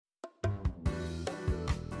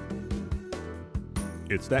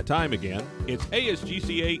It's that time again. It's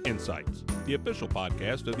ASGCA Insights, the official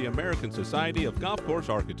podcast of the American Society of Golf Course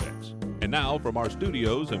Architects. And now, from our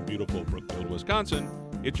studios in beautiful Brookfield, Wisconsin,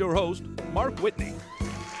 it's your host, Mark Whitney.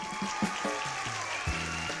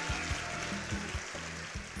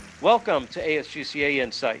 Welcome to ASGCA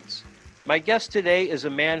Insights. My guest today is a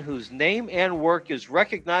man whose name and work is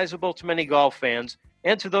recognizable to many golf fans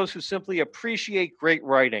and to those who simply appreciate great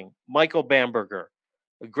writing, Michael Bamberger.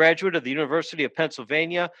 A graduate of the University of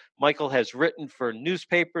Pennsylvania, Michael has written for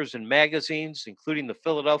newspapers and magazines, including the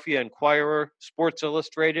Philadelphia Inquirer, Sports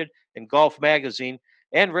Illustrated, and Golf Magazine,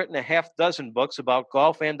 and written a half dozen books about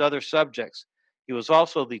golf and other subjects. He was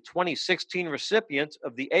also the 2016 recipient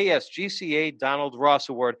of the ASGCA Donald Ross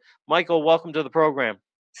Award. Michael, welcome to the program.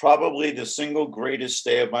 Probably the single greatest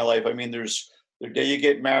day of my life. I mean, there's the day you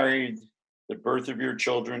get married, the birth of your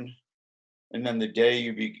children, and then the day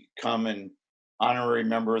you become an honorary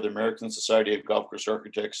member of the American Society of Golf Course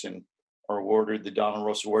Architects and are awarded the Donald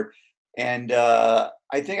Ross Award. And I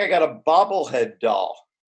think I got a bobblehead doll,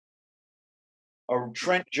 a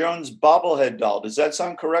Trent Jones bobblehead doll. Does that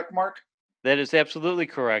sound correct, Mark? That is absolutely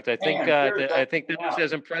correct. I think that was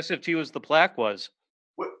as impressive to you as the plaque was.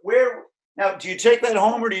 Where now? Do you take that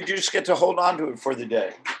home, or do you just get to hold on to it for the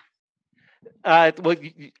day? Well,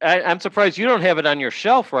 I'm surprised you don't have it on your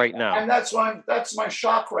shelf right now. And that's my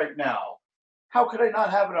shock right now. How could I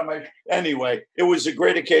not have it on my... Anyway, it was a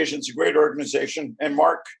great occasion. It's a great organization. And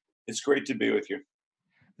Mark, it's great to be with you.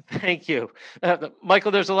 Thank you.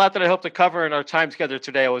 Michael, there's a lot that I hope to cover in our time together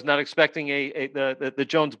today. I was not expecting the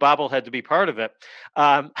Jones bobblehead to be part of it.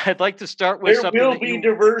 I'd like to start with something. There will be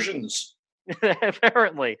diversions.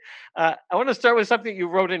 Apparently. I want to start with something you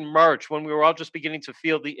wrote in March when we were all just beginning to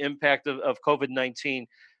feel the impact of COVID-19.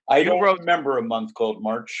 I don't remember a month called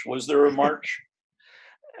March. Was there a March?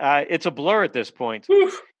 It's a blur at this point.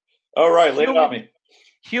 Whew. All right, lay it on me.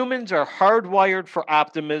 Humans are hardwired for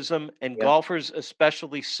optimism, and golfers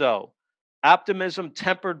especially so. Optimism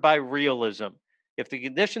tempered by realism. If the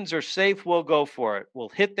conditions are safe, we'll go for it. We'll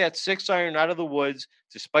hit that 6-iron out of the woods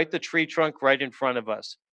despite the tree trunk right in front of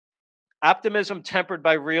us. Optimism tempered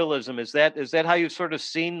by realism. Is that how you've sort of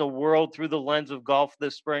seen the world through the lens of golf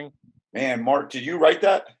this spring? Man, Mark, did you write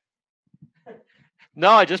that?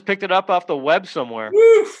 No, I just picked it up off the web somewhere.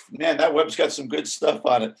 Woof. Man, that web's got some good stuff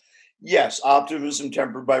on it. Yes, optimism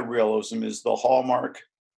tempered by realism is the hallmark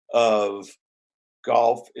of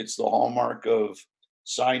golf. It's the hallmark of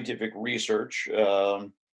scientific research.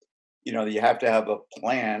 You have to have a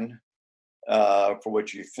plan for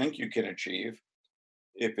what you think you can achieve.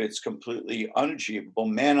 If it's completely unachievable,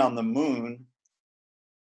 man on the moon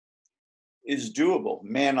is doable.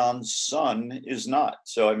 Man on sun is not.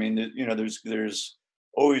 So, I mean, there's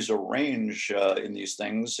always a range in these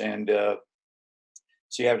things. And so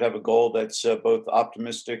you have to have a goal that's both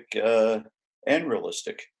optimistic and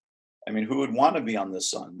realistic. I mean, who would want to be on the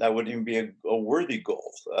sun? That wouldn't even be a worthy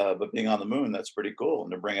goal. But being on the moon, that's pretty cool.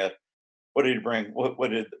 And to bring what did he bring?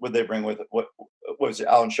 What did they bring with it? What was it?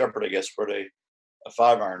 Alan Shepard, I guess, brought a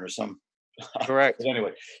 5-iron or some. Correct. But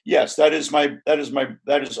anyway, yes, that is I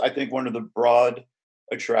think one of the broad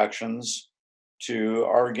attractions to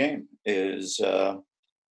our game is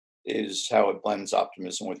how it blends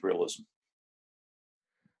optimism with realism.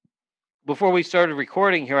 Before we started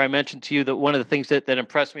recording here, I mentioned to you that one of the things that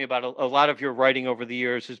impressed me about a lot of your writing over the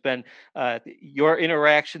years has been your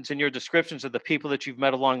interactions and your descriptions of the people that you've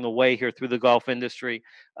met along the way here through the golf industry.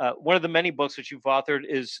 One of the many books that you've authored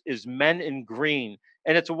is Men in Green.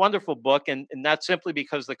 And it's a wonderful book, and not simply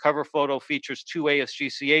because the cover photo features 2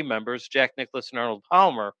 ASGCA members, Jack Nicklaus and Arnold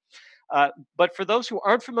Palmer. But for those who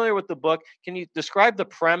aren't familiar with the book, can you describe the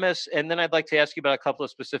premise? And then I'd like to ask you about a couple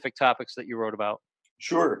of specific topics that you wrote about.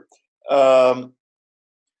 Sure.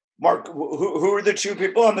 Mark, who are the 2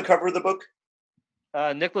 people on the cover of the book?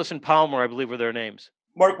 Nicklaus and Palmer, I believe, were their names.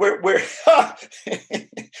 Mark, where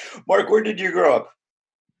Mark, where did you grow up?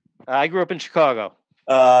 I grew up in Chicago.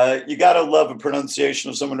 You got to love a pronunciation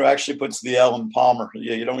of someone who actually puts the L in Palmer.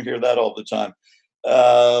 Yeah, you don't hear that all the time.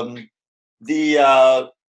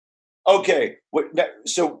 Okay.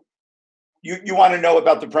 So you want to know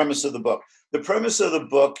about the premise of the book. The premise of the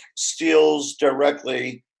book steals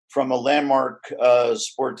directly from a landmark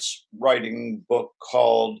sports writing book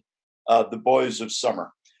called The Boys of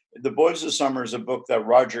Summer. The Boys of Summer is a book that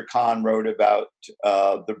Roger Kahn wrote about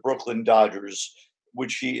the Brooklyn Dodgers,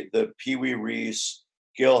 the Pee Wee Reese,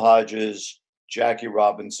 Gil Hodges, Jackie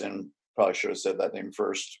Robinson, probably should have said that name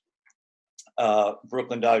first,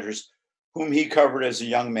 Brooklyn Dodgers, whom he covered as a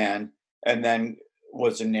young man, and then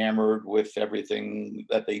was enamored with everything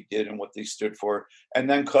that they did and what they stood for, and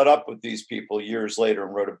then caught up with these people years later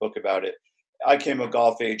and wrote a book about it. I came of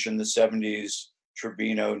golf age in the 70s.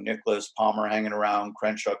 Trevino, Nicklaus, Palmer hanging around,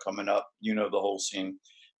 Crenshaw coming up, the whole scene,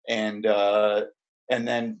 and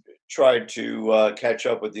then tried to catch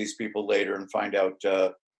up with these people later and find out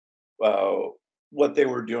what they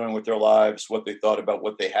were doing with their lives, what they thought about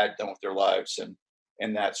what they had done with their lives,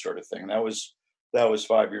 and that sort of thing. That was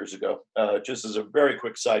 5 years ago. Just as a very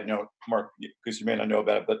quick side note, Mark, because you may not know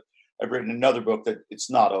about it, but I've written another book that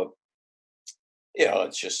it's not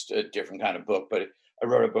it's just a different kind of book, but I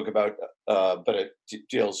wrote a book about, but it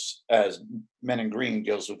deals, as Men in Green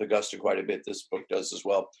deals with Augusta quite a bit. This book does as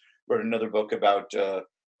well. Wrote another book about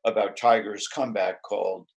Tiger's comeback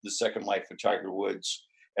called The Second Life of Tiger Woods.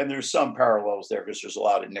 And there's some parallels there because there's a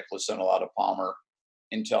lot of Nicklaus and a lot of Palmer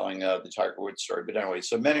in telling the Tiger Woods story. But anyway,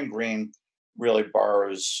 so Men in Green really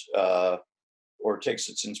borrows or takes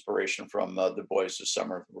its inspiration from The Boys of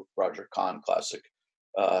Summer, Roger Kahn classic,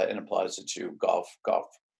 and applies it to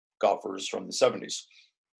golfers from the 70s.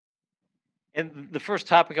 And the first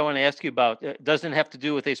topic I want to ask you about doesn't have to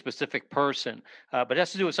do with a specific person, but it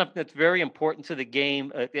has to do with something that's very important to the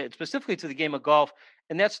game, specifically to the game of golf,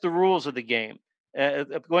 and that's the rules of the game. I'm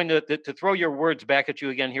going to throw your words back at you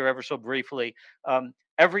again here ever so briefly.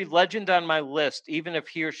 Every legend on my list, even if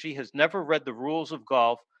he or she has never read the rules of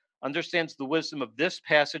golf, understands the wisdom of this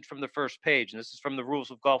passage from the first page, and this is from the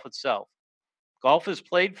rules of golf itself. Golf is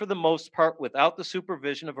played for the most part without the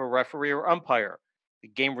supervision of a referee or umpire. The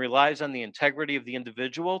game relies on the integrity of the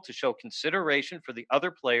individual to show consideration for the other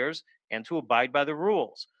players and to abide by the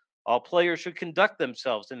rules. All players should conduct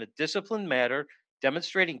themselves in a disciplined manner,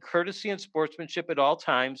 demonstrating courtesy and sportsmanship at all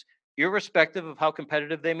times, irrespective of how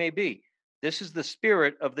competitive they may be. This is the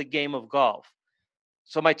spirit of the game of golf.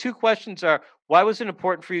 So my two questions are, why was it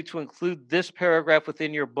important for you to include this paragraph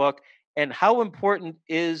within your book? And how important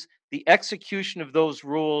is the execution of those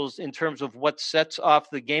rules in terms of what sets off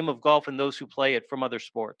the game of golf and those who play it from other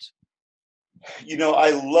sports?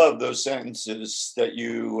 I love those sentences that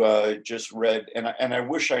you just read, and I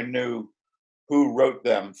wish I knew who wrote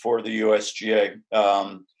them for the USGA.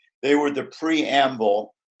 They were the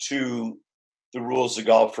preamble to the rules of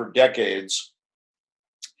golf for decades.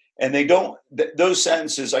 And those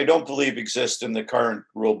sentences, I don't believe exist in the current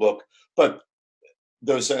rule book, but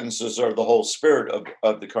those sentences are the whole spirit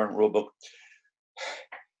of the current rule book.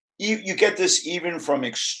 You get this even from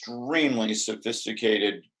extremely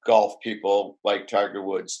sophisticated golf people like Tiger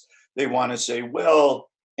Woods. They want to say, well,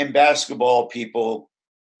 in basketball, people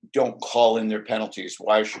don't call in their penalties.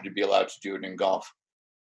 Why should you be allowed to do it in golf?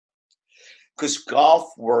 Because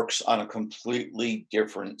golf works on a completely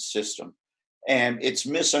different system. And it's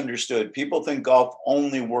misunderstood. People think golf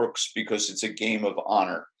only works because it's a game of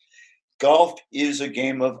honor. Golf is a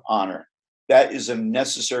game of honor. That is a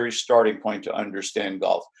necessary starting point to understand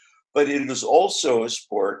golf. But it is also a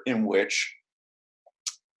sport in which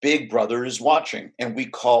Big Brother is watching, and we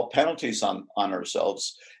call penalties on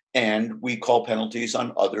ourselves, and we call penalties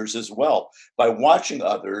on others as well. By watching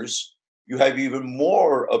others, you have even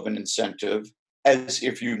more of an incentive, as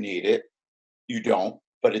if you need it. You don't,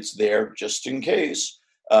 but it's there just in case,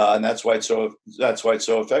 and that's why it's so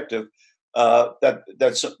effective.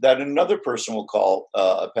 That another person will call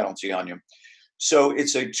a penalty on you. So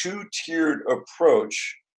it's a two-tiered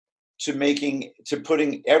approach to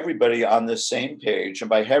putting everybody on the same page, and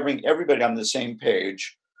by having everybody on the same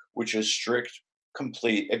page, which is strict,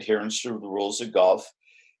 complete adherence to the rules of golf,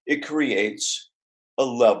 it creates a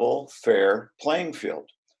level, fair playing field.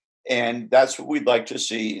 And that's what we'd like to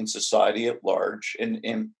see in society at large,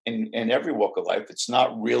 in every walk of life. It's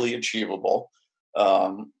not really achievable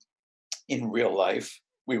in real life.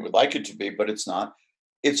 We would like it to be, but it's not.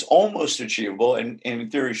 It's almost achievable, and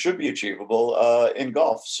in theory should be achievable in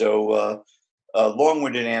golf. So a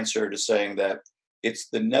long-winded answer to saying that it's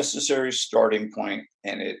the necessary starting point,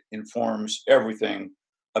 and it informs everything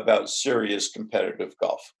about serious competitive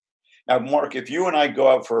golf. Now, Mark, if you and I go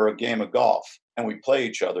out for a game of golf and we play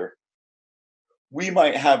each other, we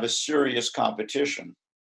might have a serious competition,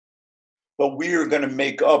 but we are going to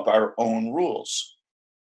make up our own rules.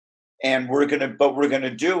 And we're going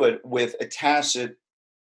to do it with a tacit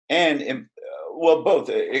and both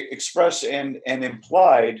express and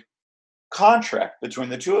implied contract between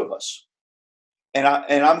the two of us. And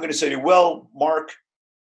I'm going to say to you, well, Mark,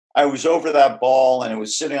 I was over that ball and it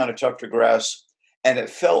was sitting on a tuft of grass, and it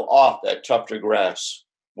fell off that tuft of grass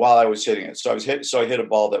while I was hitting it. So I hit a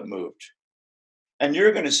ball that moved. And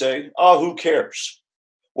you're going to say, oh, who cares?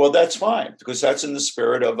 Well, that's fine, because that's in the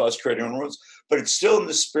spirit of us creating our rules, but it's still in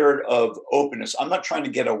the spirit of openness. I'm not trying to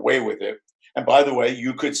get away with it. And by the way,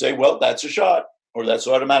 you could say, well, that's a shot, or that's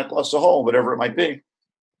automatic loss a hole, whatever it might be.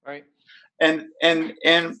 Right. and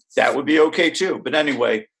that would be okay too. But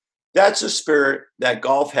anyway, that's a spirit that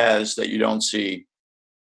golf has that you don't see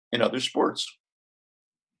in other sports.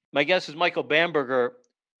 My guess is Michael Bamberger.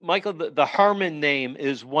 Michael, the Harmon name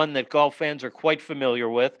is one that golf fans are quite familiar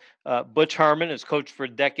with. Butch Harmon has coached for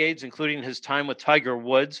decades, including his time with Tiger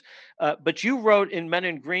Woods. But you wrote in Men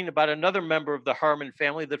in Green about another member of the Harmon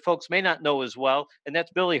family that folks may not know as well, and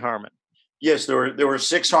that's Billy Harmon. Yes, there were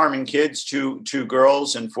 6 Harmon kids, two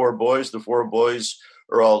girls and 4 boys. The 4 boys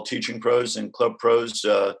are all teaching pros and club pros.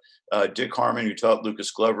 Dick Harmon, who taught Lucas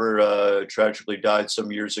Glover, tragically died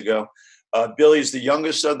some years ago. Billy's the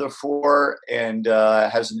youngest of the 4 and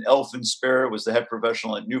has an elfin spirit, was the head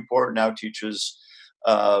professional at Newport, now teaches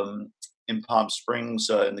in Palm Springs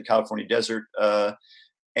in the California desert.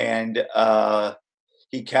 And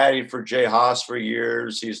he caddied for Jay Haas for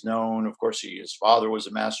years. He's known, of course, his father was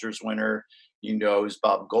a Masters winner. He knows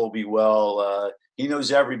Bob Golby well. He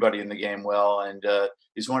knows everybody in the game well. And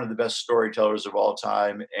he's one of the best storytellers of all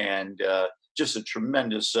time and just a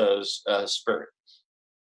tremendous spirit.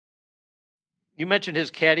 You mentioned his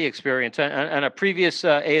caddy experience. On a previous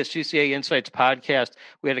ASGCA Insights podcast,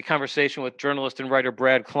 we had a conversation with journalist and writer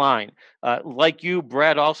Brad Klein. Like you,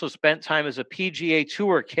 Brad also spent time as a PGA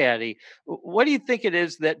Tour caddy. What do you think it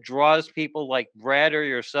is that draws people like Brad or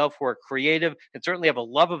yourself, who are creative and certainly have a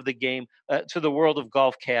love of the game, to the world of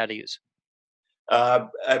golf caddies? Brad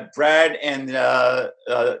and Brad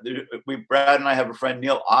and I have a friend,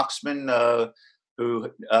 Neil Oxman,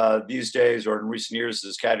 who these days or in recent years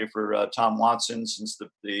has caddied for Tom Watson since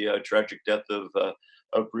the tragic death of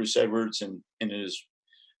Bruce Edwards. And in his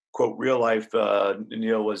quote real life,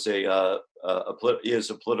 Neil was he is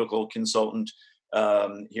a political consultant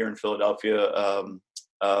here in Philadelphia,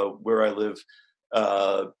 where I live.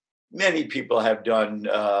 Many people have done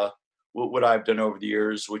what I've done over the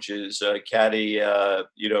years, which is caddy,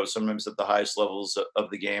 sometimes at the highest levels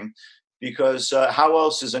of the game. Because how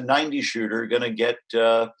else is a 90 shooter going to get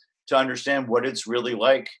to understand what it's really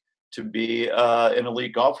like to be an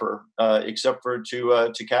elite golfer, except for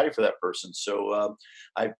to caddy for that person? So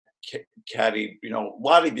I've caddied, a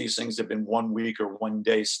lot of these things have been 1 week or 1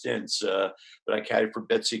 day stints, but I caddied for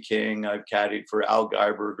Betsy King. I've caddied for Al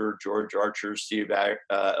Geiberger, George Archer, Steve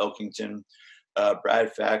Elkington,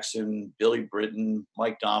 Brad Faxon, Billy Britton,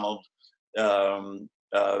 Mike Donald,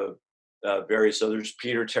 various others,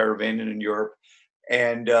 Peter Teravainen in Europe.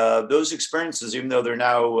 And those experiences, even though they're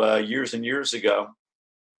now years and years ago,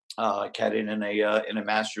 caddying in a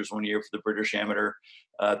Masters 1 year for the British Amateur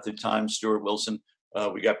at the time, Stuart Wilson.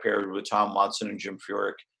 We got paired with Tom Watson and Jim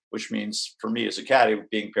Furyk, which means for me as a caddy,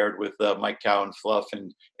 being paired with Mike Cowan, Fluff,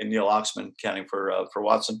 and Neil Oxman caddying for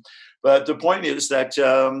Watson. But the point is that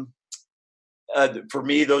for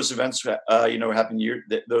me, those events, happened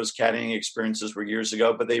those caddying experiences were years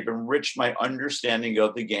ago, but they've enriched my understanding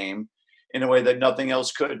of the game in a way that nothing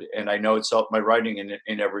else could. And I know it's helped my writing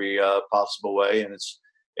in every possible way. And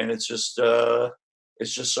it's just so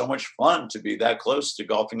much fun to be that close to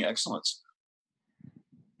golfing excellence.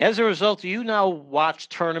 As a result, do you now watch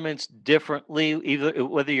tournaments differently, either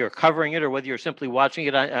whether you're covering it or whether you're simply watching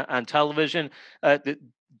it on television?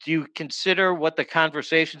 Do you consider what the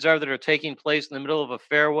conversations are that are taking place in the middle of a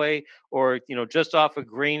fairway or, just off a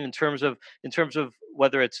green in terms of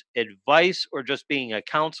whether it's advice or just being a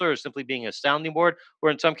counselor or simply being a sounding board, or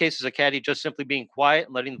in some cases a caddy just simply being quiet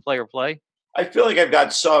and letting the player play? I feel like I've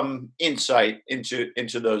got some insight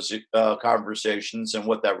into those conversations and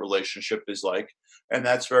what that relationship is like. And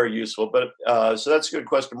that's very useful. But so that's a good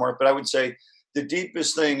question, Mark. But I would say the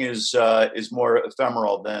deepest thing is more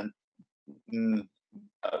ephemeral than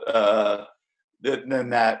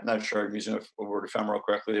that. I'm not sure I'm using a word ephemeral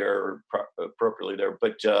correctly there or appropriately there.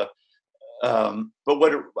 But I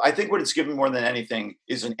think what it's given more than anything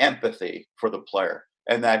is an empathy for the player,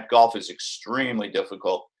 and that golf is extremely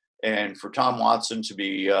difficult. And for Tom Watson to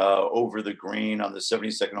be over the green on the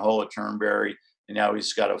 72nd hole at Turnberry, and now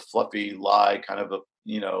he's got a fluffy lie, kind of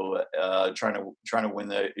trying to win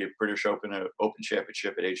the British Open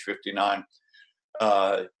championship at age 59.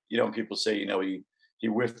 People say he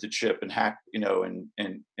whiffed the chip and hacked and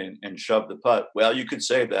shoved the putt. Well, you could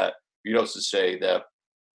say that. You'd also say that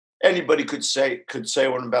anybody could say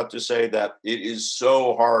what I'm about to say, that it is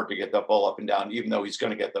so hard to get that ball up and down, even though he's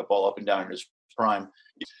going to get that ball up and down in his prime.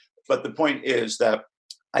 But the point is that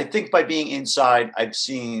I think by being inside, I've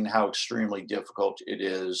seen how extremely difficult it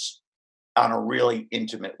is on a really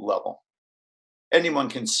intimate level. Anyone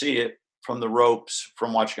can see it from the ropes,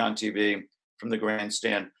 from watching on TV, from the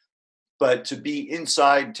grandstand. But to be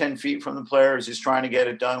inside 10 feet from the player as he's trying to get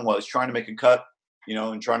it done while he's trying to make a cut,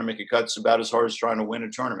 and trying to make a cut's about as hard as trying to win a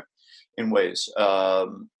tournament in ways.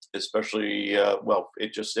 especially, well,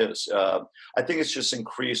 it just is. I think it's just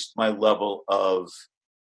increased my level of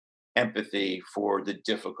empathy for the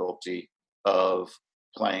difficulty of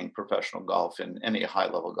playing professional golf and any high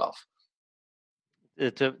level golf.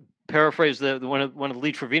 To paraphrase one of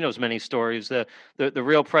Lee Trevino's many stories, the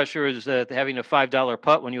real pressure is having a $5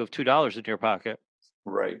 putt when you have $2 in your pocket.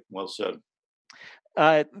 Right. Well said.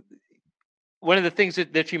 One of the things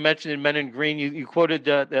that you mentioned in Men in Green, you quoted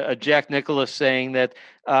Jack Nicklaus saying that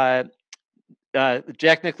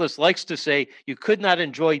Jack Nicklaus likes to say, you could not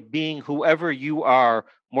enjoy being whoever you are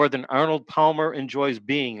more than Arnold Palmer enjoys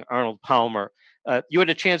being Arnold Palmer. You had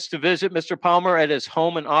a chance to visit Mr. Palmer at his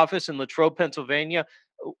home and office in Latrobe, Pennsylvania.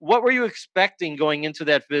 What were you expecting going into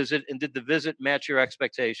that visit, and did the visit match your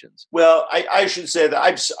expectations? Well, I should say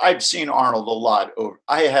that I've seen Arnold a lot.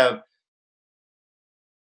 I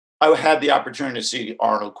had the opportunity to see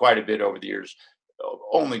Arnold quite a bit over the years,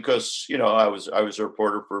 only because I was a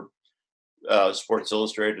reporter for Sports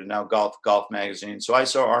Illustrated and now Golf Magazine. So I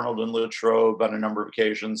saw Arnold in Latrobe on a number of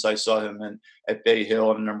occasions. I saw him at Bay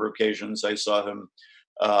Hill on a number of occasions. I saw him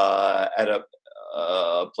at a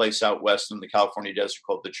place out west in the California desert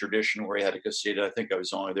called The Tradition, where he had a casita. I think I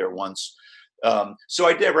was only there once. So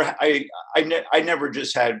I never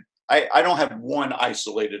just had. I don't have one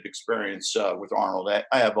isolated experience with Arnold.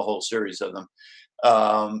 I have a whole series of them.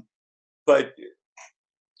 But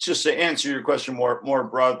just to answer your question more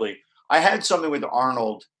broadly, I had something with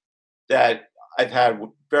Arnold that I've had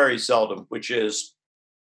very seldom, which is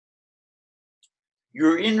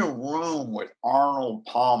you're in a room with Arnold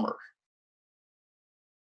Palmer.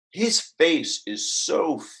 His face is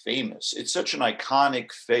so famous. It's such an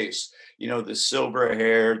iconic face. The silver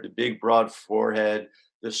hair, the big broad forehead,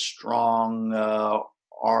 the strong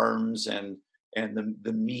arms, and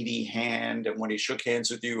the meaty hand. And when he shook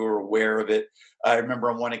hands with you, you were aware of it. I remember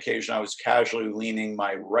on one occasion, I was casually leaning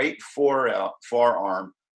my right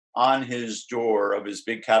forearm on his door of his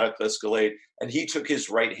big Cadillac Escalade, and he took his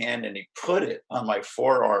right hand and he put it on my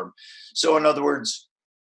forearm. So in other words,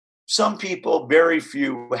 some people, very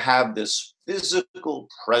few, have this physical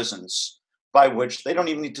presence by which they don't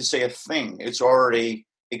even need to say a thing. It's already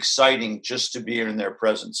exciting just to be in their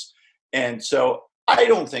presence. And so I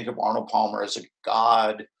don't think of Arnold Palmer as a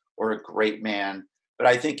god or a great man, but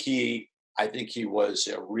I think he was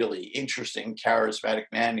a really interesting, charismatic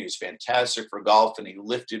man. He was fantastic for golf, and he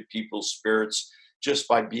lifted people's spirits just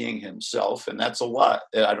by being himself. And that's a lot.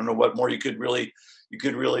 I don't know what more you could really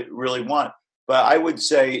want. But I would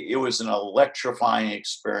say it was an electrifying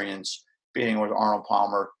experience being with Arnold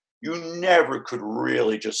Palmer. You never could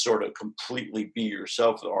really just sort of completely be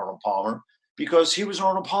yourself with Arnold Palmer because he was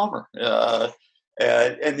Arnold Palmer. I've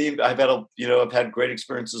had great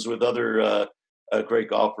experiences with other great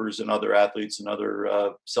golfers and other athletes and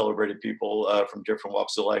other celebrated people from different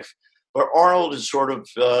walks of life. But Arnold is sort of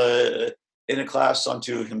in a class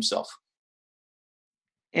unto himself.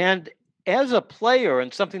 And as a player,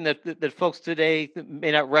 and something that folks today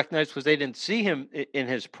may not recognize because they didn't see him in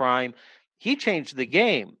his prime, he changed the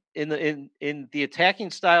game in the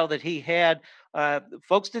attacking style that he had.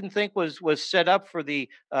 Folks didn't think was set up for the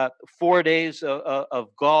 4 days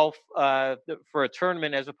of golf for a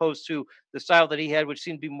tournament, as opposed to the style that he had, which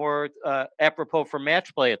seemed to be more apropos for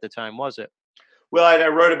match play at the time, was it? Well, I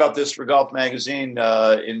wrote about this for Golf Magazine.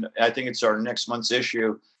 I think it's our next month's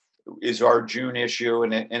issue, is our June issue,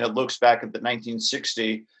 and it looks back at the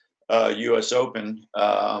 1960 U.S. Open,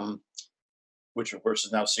 which of course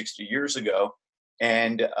is now 60 years ago.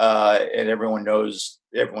 And everyone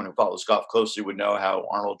who follows golf closely would know how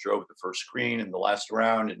Arnold drove the first green in the last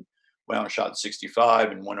round and went on a shot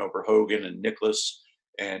 65 and went over Hogan and Nicklaus,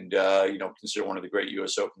 and considered one of the great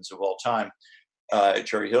U.S. Opens of all time at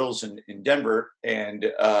Cherry Hills in Denver. And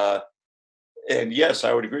yes,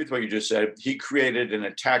 I would agree with what you just said. He created an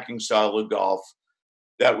attacking style of golf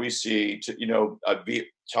that we see.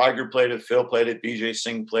 Tiger played it, Phil played it, Vijay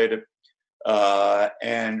Singh played it,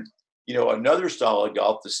 and another style of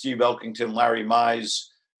golf, the Steve Elkington, Larry Mize,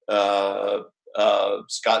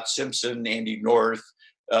 Scott Simpson, Andy North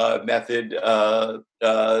method,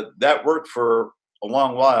 that worked for a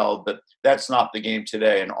long while, but that's not the game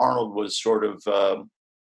today. And Arnold was sort of,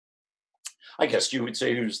 I guess you would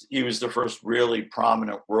say he was the first really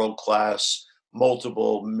prominent world-class,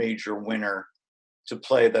 multiple major winner to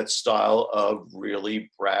play that style of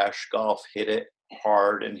really brash golf, hit it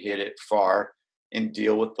hard and hit it far, and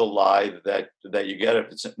deal with the lie that you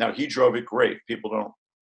get. Now, he drove it great. People don't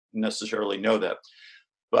necessarily know that.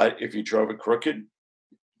 But if he drove it crooked,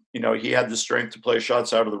 he had the strength to play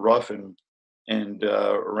shots out of the rough and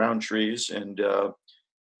around trees, and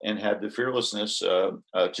had the fearlessness to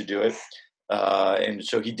do it. And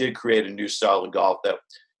so he did create a new style of golf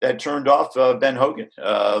that turned off Ben Hogan.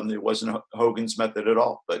 It wasn't Hogan's method at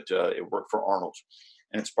all, but it worked for Arnold.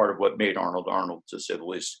 And it's part of what made Arnold Arnold, to say the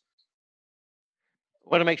least. I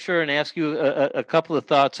want to make sure and ask you a couple of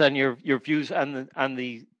thoughts on your views on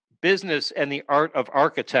the business and the art of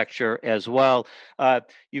architecture as well.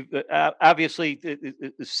 You've obviously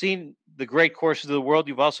seen the great courses of the world.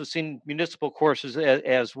 You've also seen municipal courses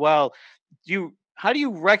as well. How do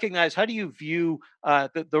you recognize? How do you view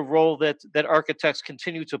the role that architects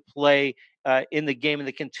continue to play in the game and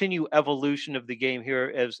the continued evolution of the game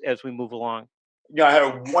here as we move along? Yeah, I had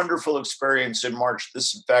a wonderful experience in March.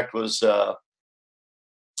 This, in fact, was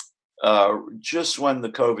just when the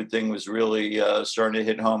COVID thing was really starting to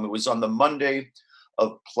hit home. It was on the Monday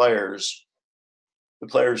of the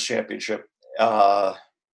Players Championship.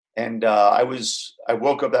 And I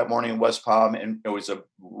woke up that morning in West Palm, and it was a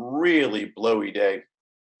really blowy day.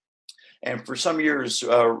 And for some years,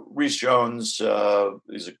 Rees Jones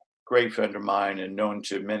is a great friend of mine and known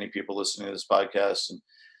to many people listening to this podcast, and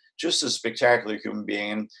just a spectacular human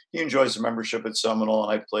being. And he enjoys the membership at Seminole,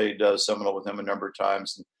 and I played Seminole with him a number of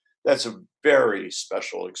times. And that's a very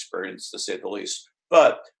special experience, to say the least.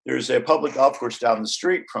 But there's a public golf course down the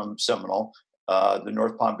street from Seminole, the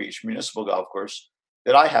North Palm Beach Municipal Golf Course,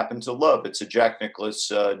 that I happen to love. It's a Jack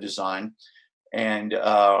Nicklaus design, and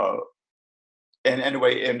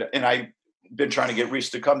anyway, and I've been trying to get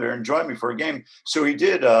Rees to come there and join me for a game. So he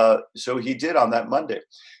did. So he did on that Monday,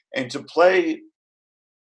 and to play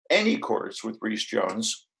any course with Rees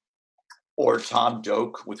Jones, or Tom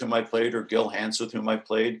Doak, with whom I played, or Gil Hanse, with whom I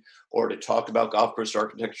played, or to talk about golf course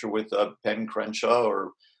architecture with Penn Crenshaw,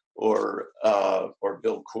 or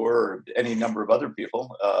Bill Coore, or any number of other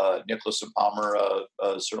people, Nicholas and Palmer,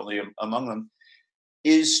 certainly among them,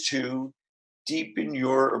 is to deepen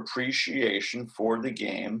your appreciation for the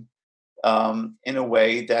game in a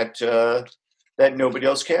way that that nobody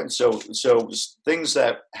else can. So things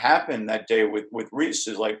that happened that day with Rees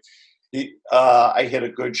is like, I hit a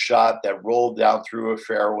good shot that rolled down through a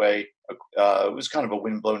fairway. It was kind of a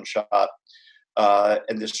windblown shot,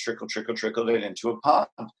 and this trickled it into a pond.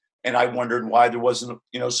 And I wondered why there wasn't,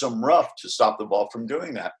 some rough to stop the ball from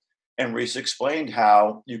doing that. And Rees explained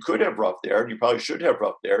how you could have rough there. You probably should have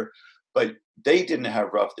rough there, but they didn't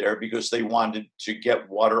have rough there because they wanted to get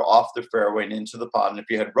water off the fairway and into the pond. And if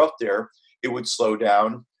you had rough there, it would slow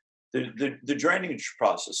down the drainage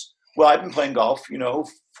process. Well, I've been playing golf,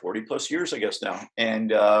 40 plus years, I guess now.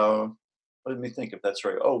 And let me think if that's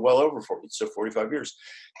right. Oh, well over 40, so 45 years.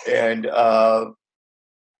 And that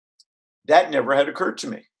never had occurred to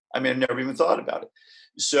me. I mean, I never even thought about it.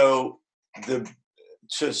 So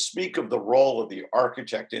to speak of the role of the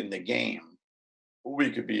architect in the game,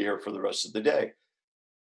 we could be here for the rest of the day.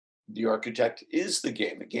 The architect is the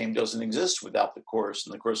game. The game doesn't exist without the course,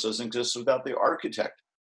 and the course doesn't exist without the architect.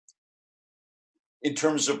 In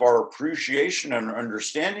terms of our appreciation and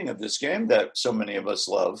understanding of this game that so many of us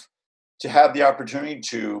love, to have the opportunity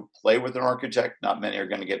to play with an architect, not many are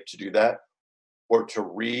going to get to do that, or to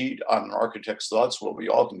read on an architect's thoughts. Well, we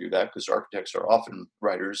all can do that because architects are often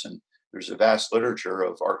writers, and there's a vast literature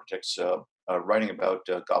of architects writing about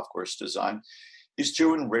golf course design, is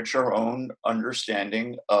to enrich our own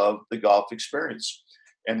understanding of the golf experience.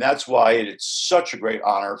 And that's why it's such a great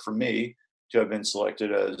honor for me to have been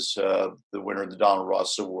selected as the winner of the Donald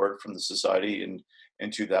Ross Award from the Society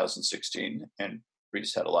in 2016. And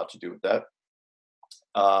Rees had a lot to do with that.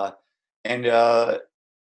 And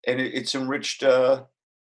it's enriched,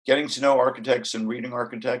 getting to know architects and reading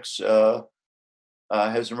architects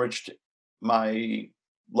has enriched my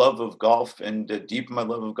love of golf and deepened my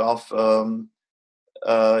love of golf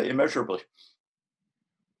immeasurably.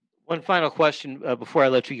 One final question before I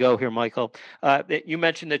let you go here, Michael. You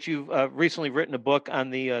mentioned that you've recently written a book on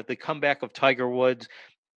the comeback of Tiger Woods.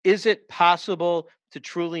 Is it possible to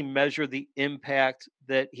truly measure the impact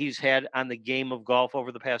that he's had on the game of golf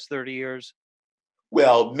over the past 30 years?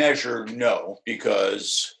 Well, measure, no,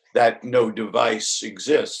 because that no device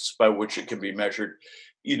exists by which it can be measured.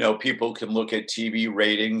 People can look at TV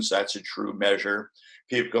ratings. That's a true measure.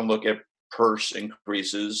 People can look at purse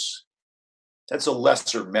increases. That's a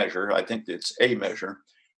lesser measure. I think it's a measure.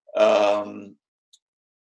 But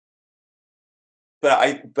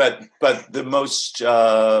the most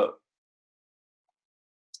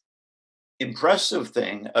impressive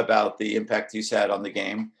thing about the impact he's had on the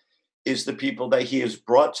game is the people that he has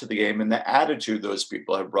brought to the game and the attitude those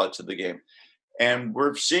people have brought to the game. And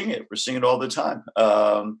we're seeing it. We're seeing it all the time.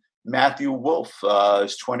 Matthew Wolff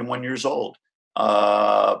is 21 years old.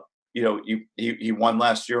 He won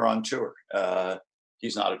last year on tour.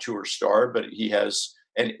 He's not a tour star, but he has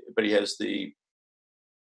but he has the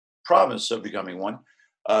promise of becoming one.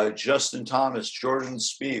 Justin Thomas, Jordan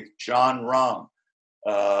Spieth, Jon Rahm,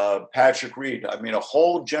 Patrick Reed. I mean, a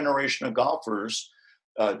whole generation of golfers,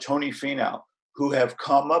 Tony Finau, who have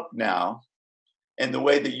come up now. And the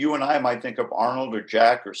way that you and I might think of Arnold or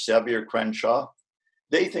Jack or Seve or Crenshaw,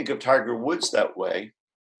 they think of Tiger Woods that way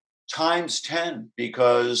times 10,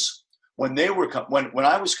 because when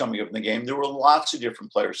I was coming up in the game, there were lots of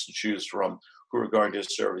different players to choose from who were going to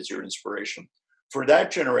serve as your inspiration. For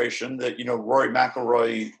that generation, that, Rory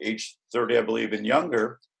McIlroy, age 30, I believe, and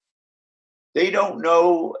younger,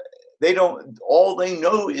 all they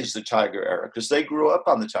know is the Tiger era, because they grew up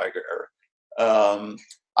on the Tiger era.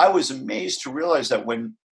 I was amazed to realize that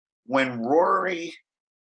when Rory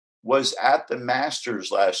was at the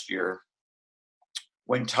Masters last year,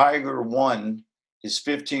 when Tiger won his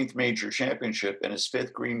 15th major championship and his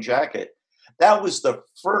 5th green jacket, that was the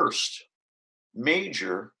first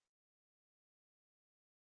major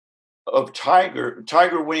of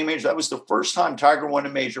Tiger winning major. That was the first time Tiger won a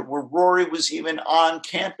major where Rory was even on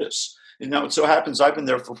campus. And now it so happens I've been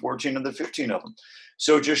there for 14 of the 15 of them.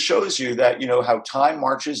 So it just shows you that, how time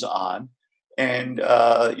marches on. And,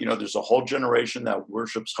 there's a whole generation that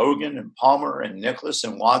worships Hogan and Palmer and Nicklaus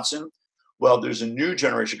and Watson. Well, there's a new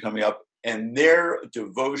generation coming up, and their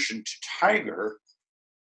devotion to Tiger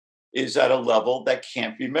is at a level that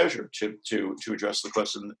can't be measured, to address the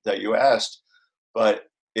question that you asked. But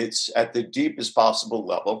it's at the deepest possible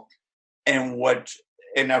level. And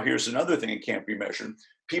now here's another thing that can't be measured.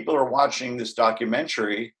 People are watching this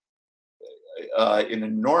documentary in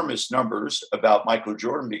enormous numbers about Michael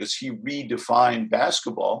Jordan because he redefined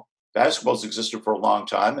basketball. Basketball's existed for a long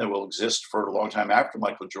time and will exist for a long time after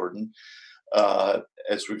Michael Jordan,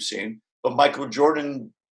 as we've seen. But Michael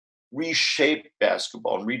Jordan reshaped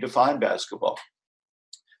basketball and redefined basketball.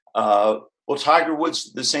 Well, Tiger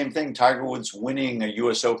Woods, the same thing. Tiger Woods winning a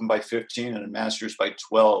U.S. Open by 15 and a Masters by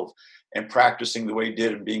 12, and practicing the way he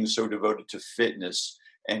did, and being so devoted to fitness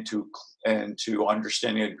and to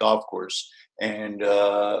understanding a golf course and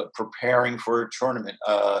preparing for a tournament.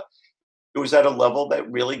 It was at a level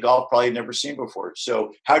that really golf probably had never seen before.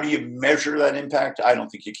 So how do you measure that impact? I don't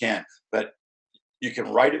think you can, but you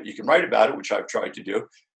can write it. You can write about it, which I've tried to do,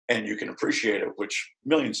 and you can appreciate it, which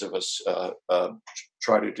millions of us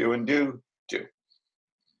try to do and do.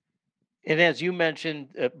 And as you mentioned,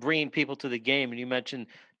 bringing people to the game, and you mentioned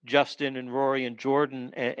Justin and Rory and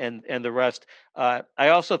Jordan and the rest. I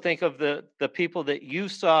also think of the people that you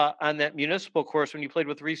saw on that municipal course when you played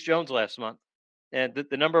with Reese Jones last month, and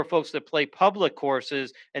the number of folks that play public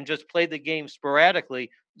courses and just play the game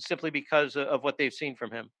sporadically simply because of what they've seen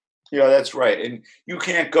from him. Yeah, that's right. And you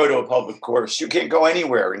can't go to a public course. You can't go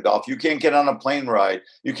anywhere in golf. You can't get on a plane ride.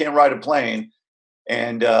 You can't ride a plane.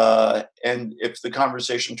 And if the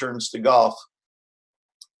conversation turns to golf,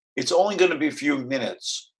 it's only going to be a few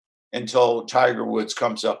minutes until Tiger Woods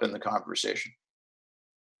comes up in the conversation.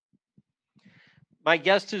 My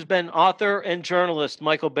guest has been author and journalist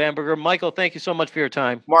Michael Bamberger. Michael, thank you so much for your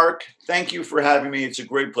time. Mark, thank you for having me. It's a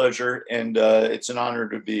great pleasure, and it's an honor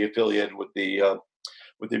to be affiliated with the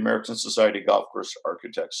American Society of Golf Course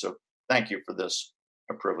Architects. So thank you for this,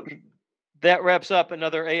 a privilege. That wraps up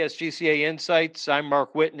another ASGCA Insights. I'm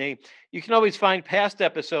Mark Whitney. You can always find past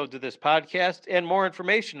episodes of this podcast and more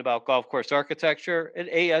information about golf course architecture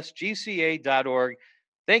at asgca.org.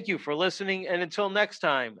 Thank you for listening, and until next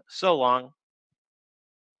time, so long.